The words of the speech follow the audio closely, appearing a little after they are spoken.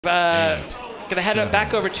Gonna head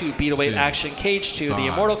back over to Beetleweight Action Cage 2, the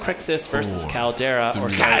Immortal Crixus versus Caldera.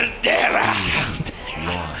 Caldera!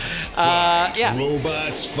 Yeah.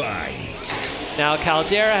 Robots fight. Now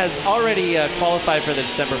Caldera has already qualified for the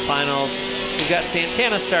December finals. We've got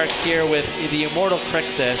Santana Starks here with the Immortal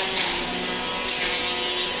Crixus.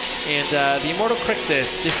 And the Immortal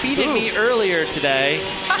Crixus defeated me earlier today.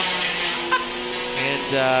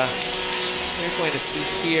 And we're going to see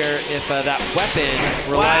here if that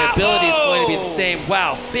weapon reliability is going to be the same.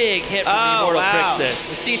 Wow, big hit from the Immortal Crixus.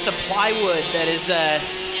 We see some plywood that is...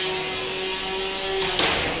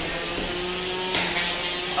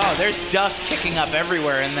 Oh, there's dust kicking up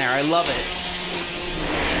everywhere in there. I love it.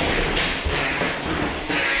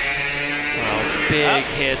 Wow, big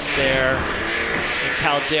hits there. And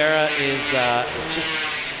Caldera is just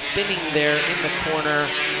spinning there in the corner.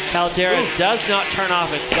 Caldera does not turn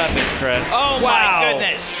off its weapon, Chris. Oh my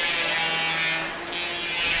goodness.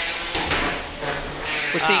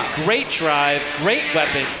 We're seeing great drive, great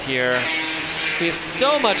weapons here. We have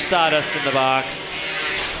so much sawdust in the box.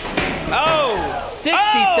 60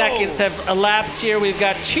 seconds have elapsed here. We've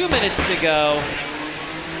got 2 minutes to go.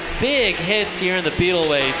 Big hits here in the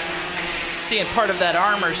Beetleweights. Seeing part of that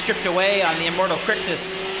armor stripped away on the Immortal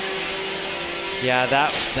Crixus. Yeah,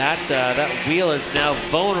 that wheel is now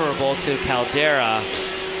vulnerable to Caldera.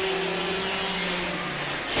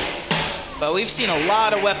 But we've seen a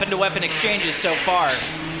lot of weapon-to-weapon exchanges so far.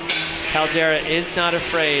 Caldera is not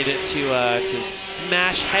afraid to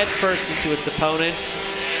smash headfirst into its opponent.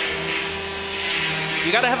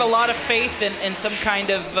 You got to have a lot of faith in some kind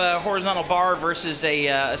of horizontal bar versus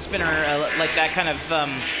a spinner like that kind of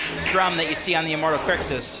drum that you see on the Immortal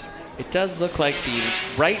Crixus. It does look like the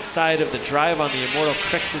right side of the drive on the Immortal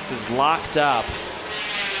Crixus is locked up.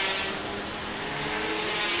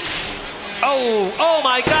 Oh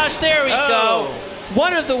my gosh, there we go.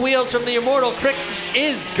 One of the wheels from the Immortal Crixus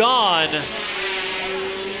is gone.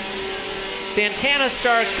 Santana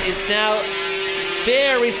Starks is now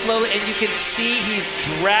very slowly, and you can see he's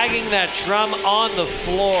dragging that drum on the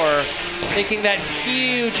floor, making that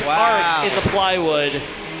huge arc in the plywood.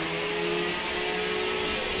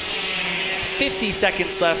 50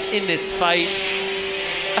 seconds left in this fight.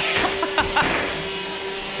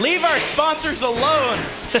 Leave our sponsors alone.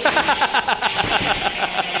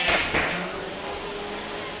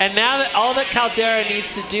 And now that all that Caldera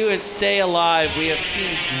needs to do is stay alive. We have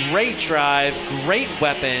seen great drive, great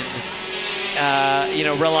weapon,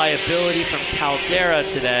 reliability from Caldera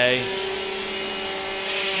today.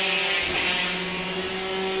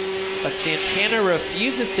 But Santana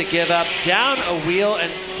refuses to give up, down a wheel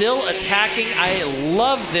and still attacking. I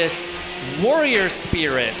love this warrior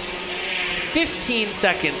spirit. 15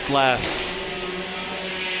 seconds left.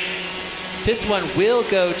 This one will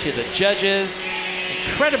go to the judges.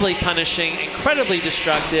 Incredibly punishing, incredibly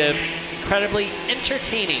destructive, incredibly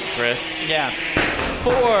entertaining, Chris. Yeah.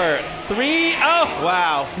 4, 3,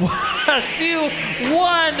 wow. 2,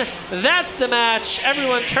 1. That's the match.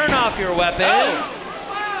 Everyone turn off your weapons.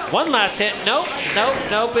 One last hit. Nope,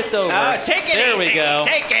 it's over. Take it easy. There we go.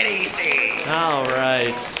 Take it easy. All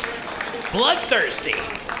right. Bloodthirsty.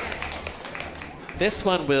 This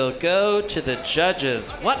one will go to the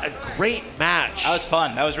judges. What a great match. That was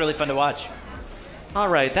fun. That was really fun to watch. All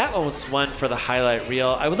right, that one was one for the highlight reel.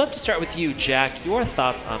 I would love to start with you, Jack. Your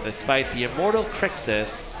thoughts on this fight, the Immortal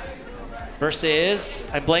Crixus versus,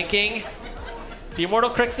 I'm blanking, the Immortal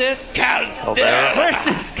Crixus? Caldera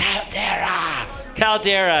versus Caldera.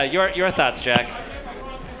 Caldera, your thoughts, Jack?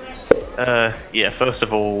 Yeah, first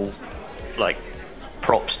of all,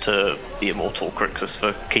 props to the Immortal Crixus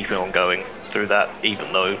for keeping on going through that,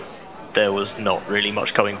 even though there was not really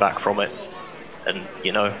much coming back from it. And,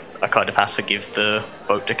 I kind of have to give the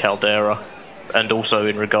vote to Caldera. And also,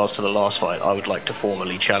 in regards to the last fight, I would like to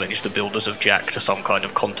formally challenge the builders of Jack to some kind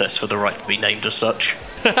of contest for the right to be named as such.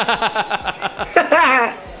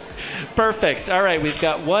 Perfect. All right, we've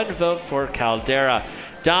got one vote for Caldera.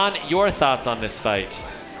 Don, your thoughts on this fight?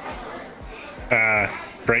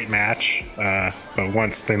 Great match. But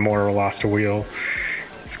once the Immortal lost a wheel,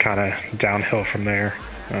 it's kind of downhill from there.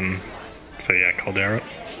 So yeah, Caldera.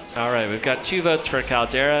 All right, we've got 2 votes for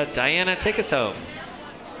Caldera. Diana, take us home.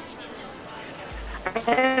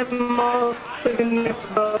 I'm also going to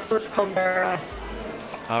vote for Caldera.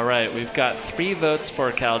 All right, we've got 3 votes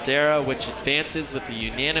for Caldera, which advances with the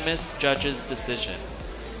unanimous judges' decision.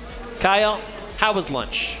 Kyle, how was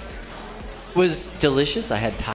lunch? It was delicious. I had